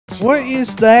What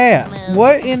is that?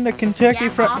 What in the Kentucky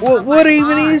Fried? What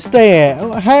even is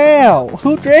that? How?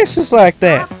 Who dresses like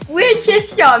that? We're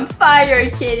just on fire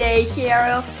today,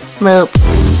 Sheriff. Moop.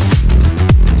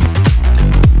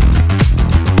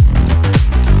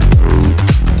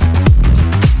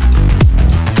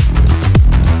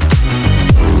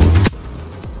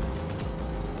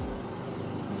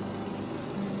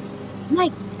 Oh my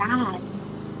god.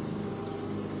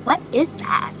 What is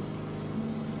that?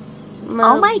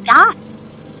 Moop. Oh my god.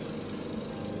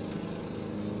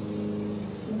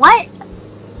 What?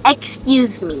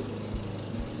 Excuse me.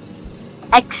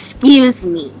 Excuse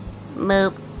me.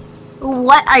 Moop.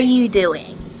 What are you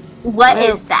doing? What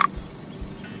is that?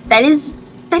 That is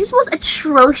the most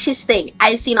atrocious thing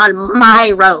I've seen on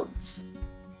my roads.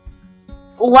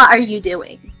 What are you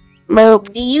doing?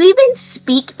 Moop. Do you even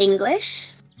speak English?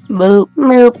 Moop.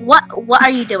 Moop. What are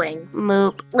you doing?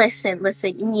 Moop. Listen,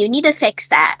 you need to fix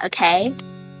that, okay?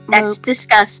 That's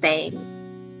disgusting.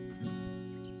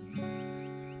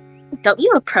 Don't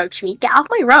you approach me. Get off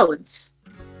my roads.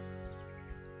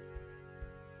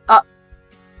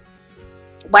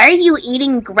 Why are you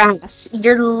eating grass?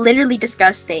 You're literally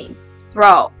disgusting.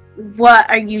 Bro, what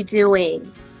are you doing?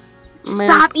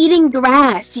 Stop eating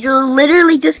grass. You're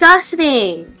literally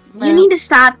disgusting. You need to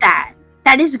stop that.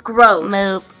 That is gross.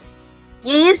 Moop.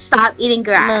 You need to stop eating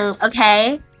grass,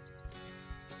 okay?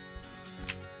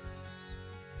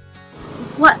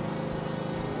 What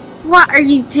are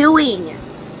you doing?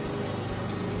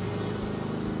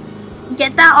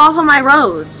 Get that off of my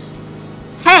roads.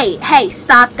 Hey,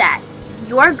 stop that.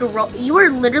 You are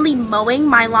literally mowing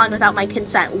my lawn without my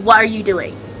consent. What are you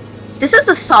doing? This is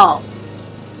assault.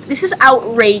 This is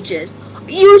outrageous.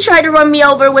 You tried to run me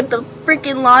over with the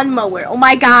freaking lawnmower. Oh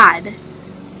my god.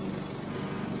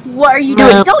 What are you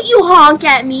doing? Don't you honk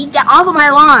at me. Get off of my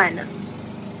lawn.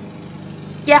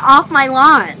 Get off my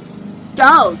lawn.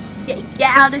 Go.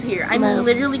 Get out of here. I'm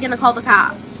literally gonna call the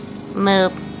cops.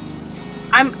 Moop.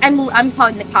 I'm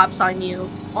calling the cops on you.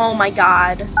 Oh my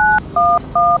god.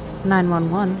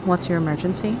 911, what's your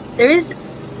emergency? There's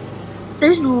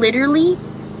literally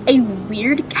a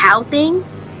weird cow thing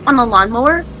on a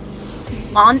lawnmower.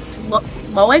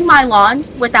 Mowing my lawn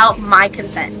without my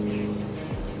consent.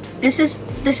 This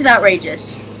is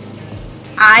outrageous.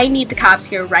 I need the cops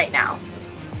here right now.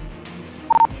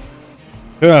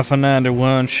 Alpha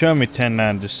 91, show me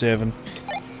 1097.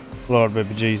 Lord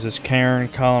baby Jesus, Karen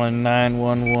calling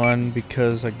 911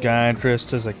 because a guy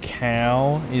dressed as a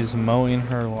cow is mowing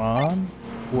her lawn?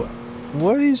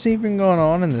 What is even going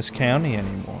on in this county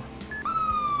anymore?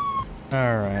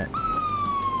 Alright.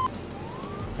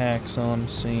 Tax on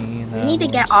scene. You need to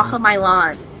get off of my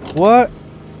lawn. What?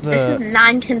 This is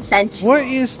non-consensual. What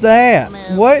is that?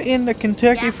 What in the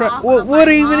Kentucky Fried? What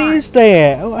even is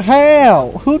that?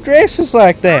 How? Who dresses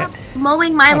like that?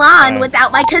 Mowing my lawn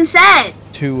without my consent.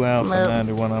 2 Alpha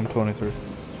 91, I'm 23.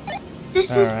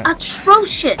 This is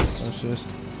atrocious.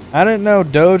 I didn't know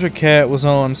Doja Cat was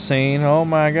on scene. Oh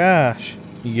my gosh.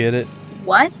 You get it?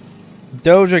 What?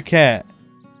 Doja Cat.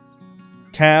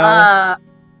 Cow.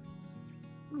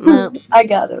 I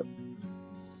got it.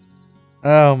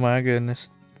 Oh my goodness.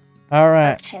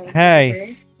 Alright.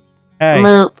 Okay, Hey.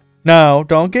 Moop. No,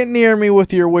 don't get near me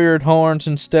with your weird horns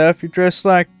and stuff. You're dressed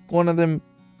like one of them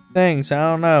things.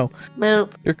 I don't know.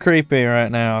 Moop. You're creepy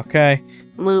right now, okay?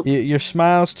 Moop. Your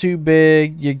smile's too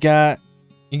big. You got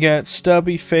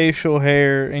stubby facial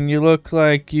hair, and you look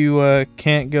like you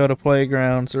can't go to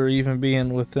playgrounds or even be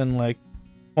within like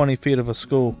 20 feet of a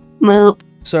school. Moop.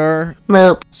 Sir?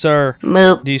 Moop. Sir?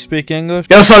 Moop. Do you speak English?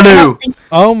 Yes, I do.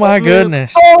 Oh my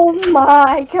goodness. Oh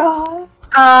my god.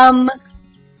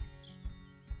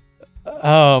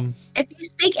 If you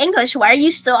speak English, why are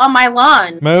you still on my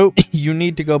lawn? Moop, you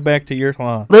need to go back to your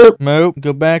lawn. Moop. Moop,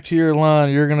 go back to your lawn.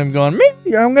 You're gonna be going,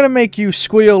 "Meep." I'm gonna make you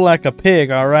squeal like a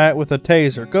pig, alright, with a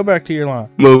taser. Go back to your lawn.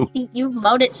 Moop. You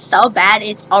mowed it so bad,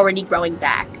 it's already growing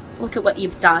back. Look at what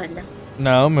you've done.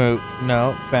 No, Moop.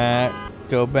 No, back.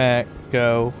 Go back.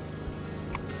 Go.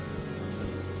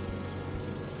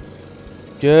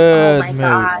 Good, oh my Moop.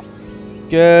 god.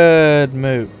 Good,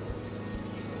 Moop.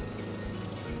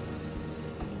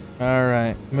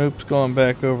 Alright, Moop's going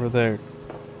back over there.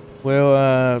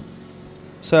 Well,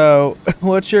 so,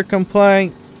 what's your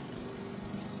complaint?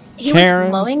 He Karen?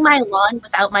 was mowing my lawn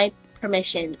without my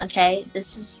permission, okay?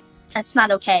 That's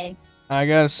not okay. I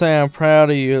gotta say, I'm proud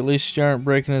of you. At least you aren't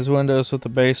breaking his windows with a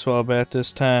baseball bat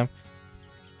this time.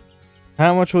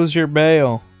 How much was your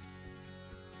bail?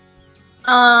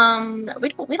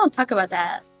 We don't talk about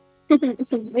that.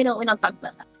 we don't talk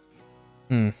about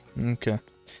that. Okay.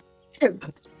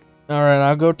 Alright,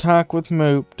 I'll go talk with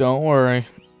Moop. Don't worry.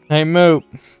 Hey, Moop.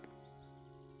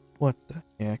 What the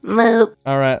heck? Moop.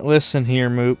 Alright, listen here,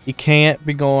 Moop. You can't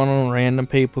be going on random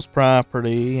people's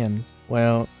property and,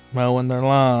 well, mowing their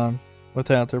lawn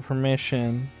without their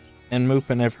permission and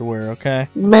mooping everywhere, okay?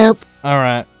 Moop.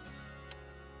 Alright.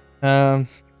 I'll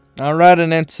write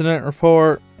an incident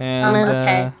report and,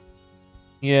 Okay.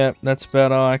 yeah, that's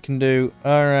about all I can do.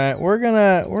 Alright, we're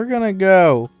gonna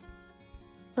go.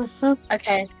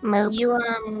 Okay. Moop.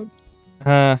 You,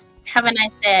 Huh? have a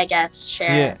nice day, I guess,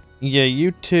 Sheriff. Yeah, you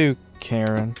too,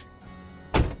 Karen.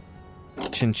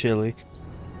 Chinchilli.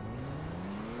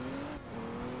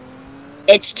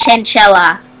 It's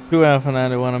Chinchilla. 2 Alpha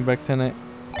 91, I'm back tonight.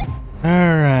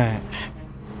 Alright.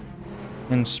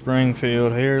 In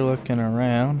Springfield here, looking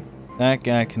around. That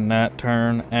guy cannot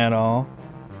turn at all.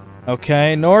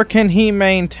 Okay, nor can he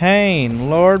maintain.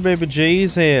 Lord baby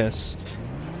Jesus.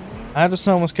 I just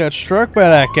almost got struck by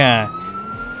that guy.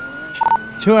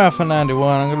 2 Alpha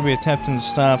 91, I'm going to be attempting to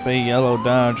stop a yellow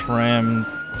Dodge Ram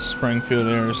in Springfield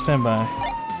area. Stand by.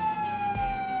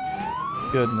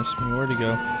 Goodness me, where'd he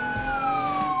go?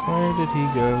 Where did he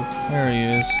go? There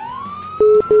he is.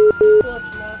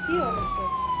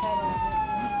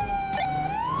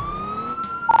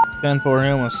 10-4, he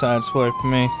almost sideswiped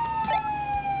me.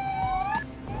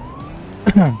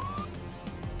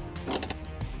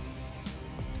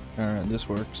 Alright, this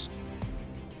works.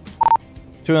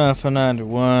 2 Alpha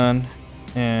 91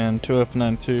 and 2 Alpha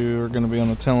 92 are going to be on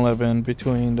the 1011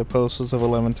 between the postals of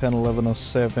 1110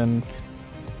 1107.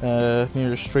 Near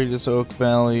the street is Oak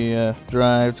Valley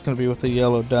Drive. It's going to be with a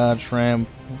yellow Dodge Ram.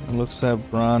 It looks to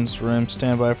have bronze rim.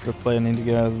 Stand by for the play. I need to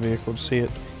get out of the vehicle to see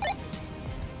it.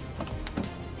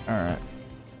 Alright.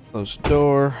 Close the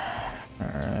door.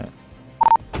 Alright.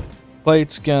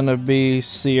 Plate's gonna be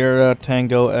Sierra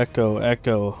Tango Echo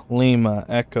Echo Lima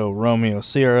Echo Romeo.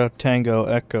 Sierra Tango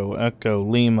Echo Echo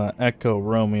Lima Echo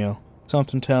Romeo.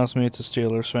 Something tells me it's a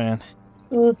Steelers fan.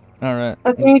 Alright.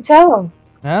 How can you tell them?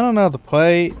 I don't know the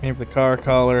plate, maybe the car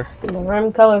color. The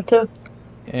rim color too.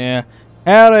 Yeah.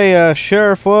 Howdy,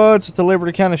 Sheriff Woods at the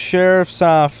Liberty County Sheriff's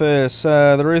Office.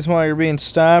 The reason why you're being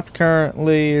stopped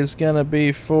currently is gonna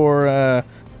be for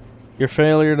your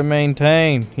failure to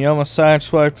maintain. You almost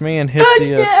sideswiped me and hit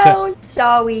Touchdown!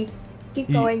 Sorry.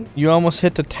 Keep going. You almost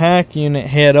hit the TAC unit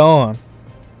head on.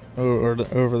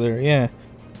 Over there, yeah.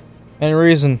 Any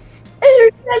reason?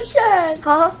 Interception!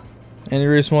 Huh? Any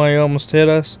reason why you almost hit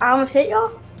us? I almost hit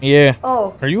y'all? Yeah.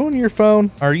 Oh. Are you on your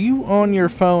phone? Are you on your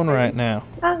phone right now?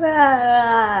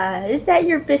 Is that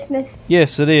your business?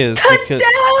 Yes, it is.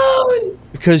 Touchdown!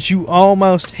 Because you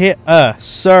almost hit us,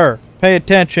 sir. Pay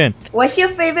attention. What's your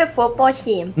favorite football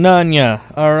team? None ya.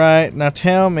 Alright, now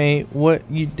tell me what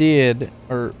you did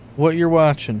or what you're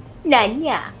watching. None,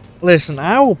 yeah. Listen,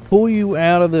 I will pull you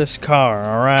out of this car,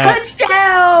 alright?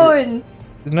 Touchdown!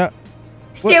 No,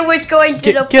 Still was going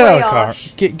to the playoffs. get out of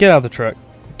the car. Get out of the truck.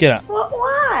 Get out. What?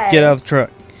 Why? Get out of the truck.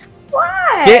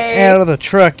 Why? Get out of the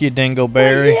truck, you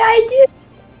dingleberry. Yeah, I did.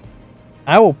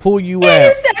 I will pull you out.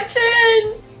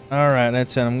 Interception! Alright,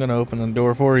 that's it. I'm going to open the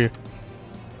door for you.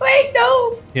 Wait,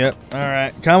 no. Yep.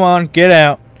 Alright, come on. Get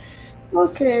out.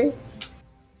 Okay.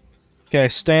 Okay,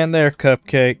 stand there,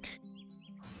 Cupcake.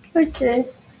 Okay.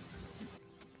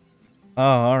 Oh,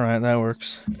 alright. That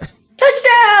works.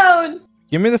 Touchdown!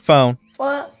 Give me the phone.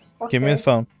 What? Okay. Give me the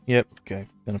phone. Yep. Okay.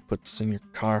 Gonna put this in your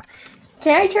car.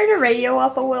 Can I turn the radio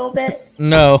up a little bit?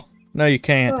 No. No, you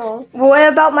can't. Oh.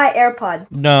 What about my AirPod?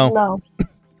 No. No.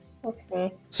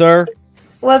 Okay. Sir?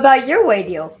 What about your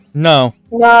radio? No.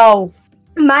 No.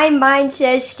 My mind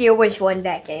says Steelers won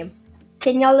that game.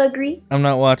 Can y'all agree? I'm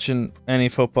not watching any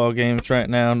football games right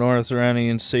now, nor is there any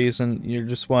in season. You're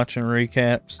just watching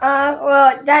recaps.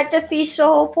 Well, that defeats the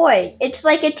whole point. It's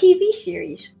like a TV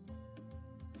series.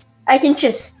 I can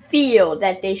just feel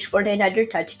that they scored another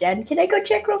touchdown. Can I go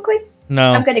check real quick?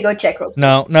 No. I'm gonna go check real quick.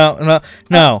 No.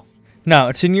 No,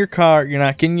 it's in your car. You're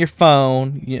not getting your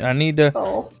phone. I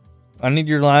need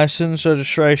your license,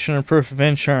 registration, and proof of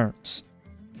insurance.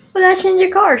 Well, that's in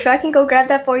your car, so I can go grab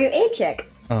that for you and check.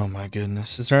 Oh my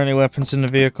goodness. Is there any weapons in the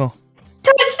vehicle?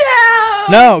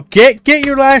 Touchdown! No, get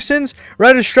your license,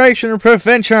 registration, and proof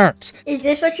of insurance. Is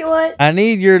this what you want? I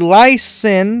need your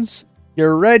license,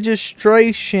 your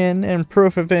registration, and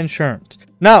proof of insurance.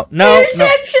 No.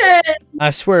 Interception!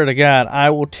 I swear to God, I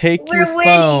will take your We're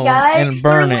winning, phone guys. and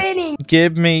burn We're it. winning.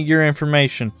 Give me your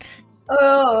information.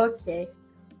 Oh, okay.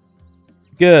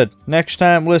 Good. Next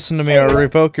time, listen to me or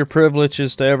revoke your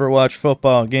privileges to ever watch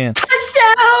football again.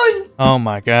 Touchdown! Oh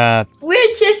my God.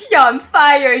 We're just on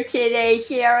fire today,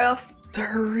 Sheriff. The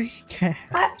recaps.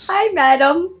 Hi,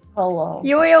 madam. Hello.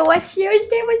 You wanna watch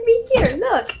Tuesday with me? Here,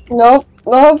 look. Nope.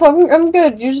 I'm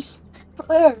good. You just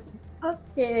there.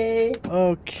 Okay.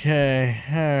 Okay,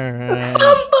 alright.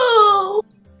 Fumble!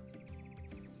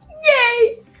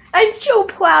 Yay! I'm so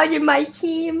proud of my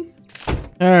team.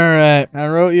 Alright, I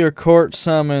wrote you a court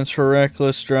summons for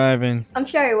reckless driving. I'm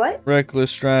sorry, what?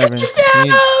 Reckless driving.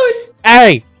 Touchdown!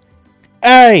 Hey!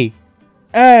 Hey!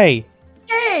 Hey!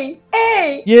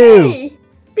 A, You! A,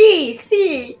 B,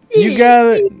 C, D. You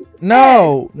gotta.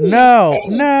 No! No! A,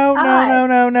 No! No! I. No!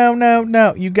 No! No! No!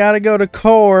 No! You gotta go to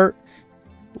court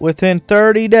within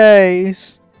 30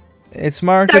 days. It's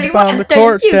marked upon the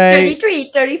court 32, date.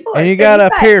 33, 34, And you gotta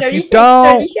 35, appear. If you 36,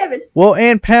 don't, 37. we'll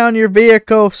impound your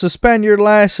vehicle, suspend your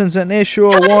license, and issue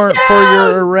a warrant for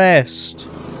your arrest.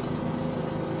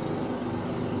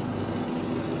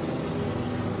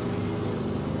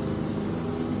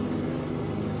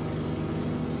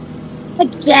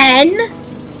 Again?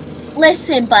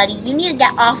 Listen, buddy, you need to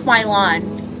get off my lawn.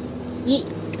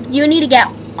 You need to get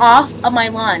off of my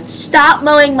lawn. Stop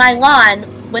mowing my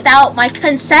lawn without my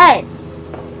consent.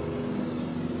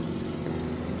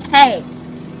 Hey,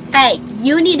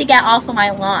 you need to get off of my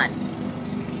lawn.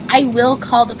 I will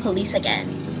call the police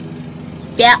again.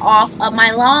 Get off of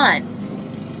my lawn.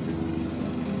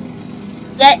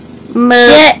 Get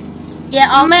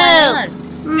off my lawn.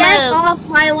 Get off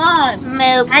my lawn.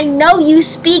 Move. I know you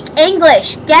speak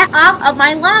English. Get off of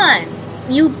my lawn.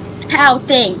 You cow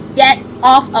thing. Get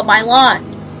off of my lawn.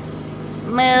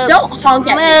 Move. Don't honk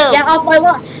at me. Move. Get off my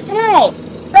lawn. Hey,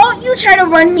 don't you try to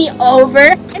run me over.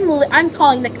 I'm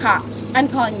calling the cops. I'm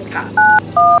calling the cops.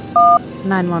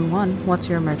 911, what's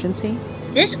your emergency?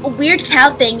 This weird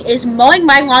cow thing is mowing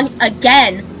my lawn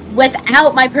again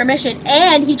without my permission,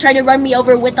 and he tried to run me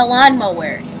over with the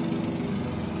lawnmower.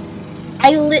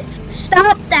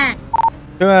 Stop that!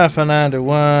 2 Alpha 9 to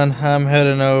 1. I'm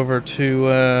heading over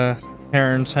to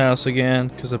Karen's house again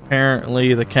because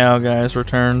apparently the cow guy's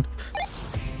returned.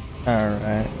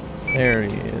 Alright, there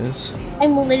he is.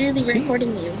 I'm literally Is he-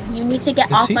 recording you. You need to get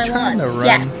Is off he my trying lawn. to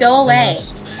Yeah, run go away.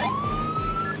 us?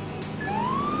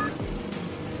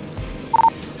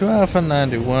 2 Alpha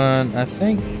 91. I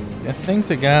think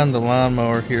the guy on the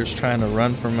lawnmower here is trying to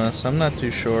run from us. I'm not too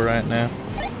sure right now.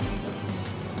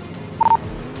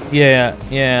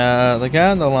 Yeah, the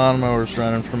guy on the lawnmower is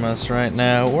running from us right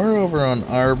now. We're over on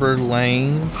Arbor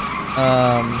Lane.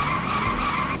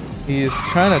 He's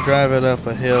trying to drive it up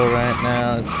a hill right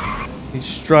now. He's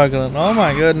struggling. Oh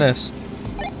my goodness.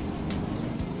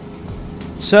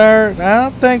 Sir, I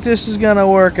don't think this is gonna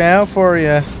work out for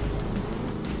you.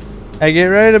 Hey, get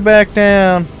ready to back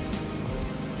down.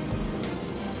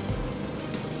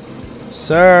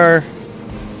 Sir.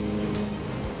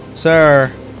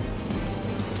 Sir.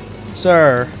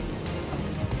 Sir.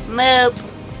 Move.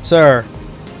 Sir.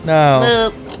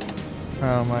 No. Move.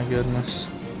 Oh my goodness.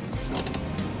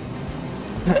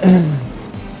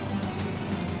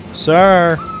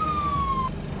 Sir.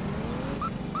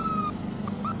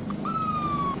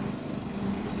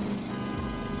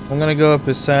 I'm gonna go up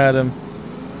beside him.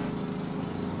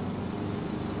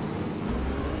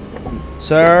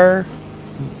 Sir?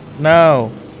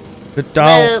 No. But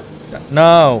don't.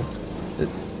 No.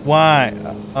 Why?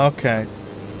 Okay.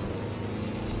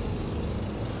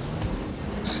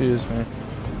 Excuse me.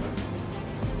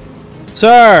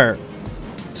 Sir!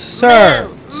 Sir!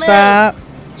 Move, Stop!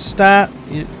 Stop!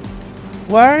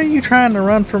 Why are you trying to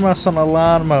run from us on a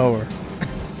lawnmower?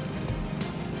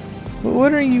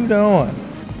 What are you doing?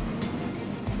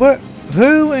 What?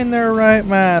 Who in their right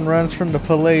mind runs from the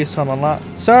police on a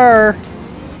lawn? Sir!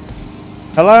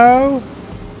 Hello?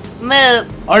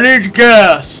 Move. I need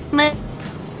gas. Move.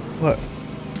 What?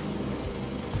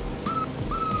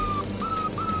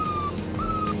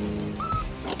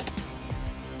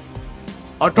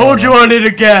 I told you I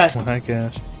needed gas. My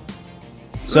gosh.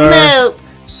 Sir. Move.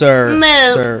 Sir. Move.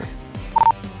 Sir.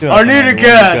 I needed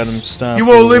gas. Got him stopped You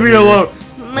won't over leave me here alone.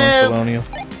 on Move. Colonial.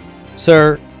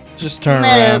 Sir, just turn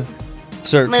Move. around.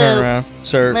 Sir, Move. turn around.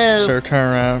 Sir, Move. sir,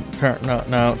 turn around.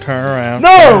 No, turn around. No!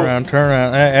 Turn around, turn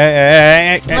around.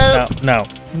 Hey.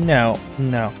 Move.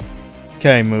 No.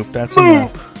 Okay, Moop, that's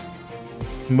Move.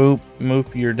 enough.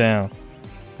 Moop, you're down.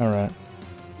 Alright.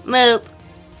 Move.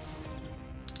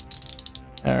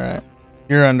 Alright.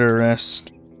 You're under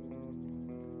arrest.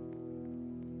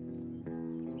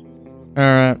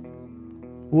 Alright.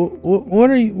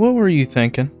 What were you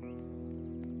thinking?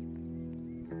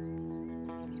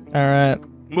 Alright.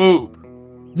 Move.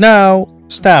 No!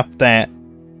 Stop that.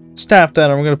 Stop that,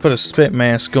 or I'm gonna put a spit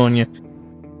mask on you.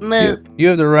 Move. You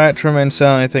have the right to remain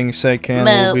silent. Anything you say can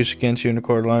will Move. be used against you in the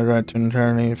court of law. Right to an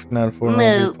attorney if you cannot afford one,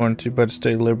 will Move. be appointed to you by the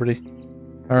state of liberty.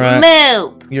 Alright.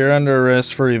 Move. You're under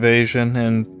arrest for evasion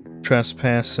and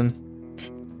trespassing.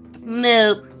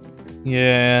 Move.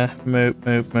 Yeah, moop,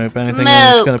 moop, moop. Anything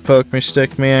that's gonna poke me,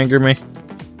 stick me, anger me.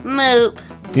 Moop.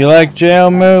 You like jail,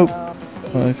 moop?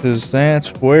 Because that's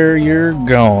where you're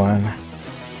going.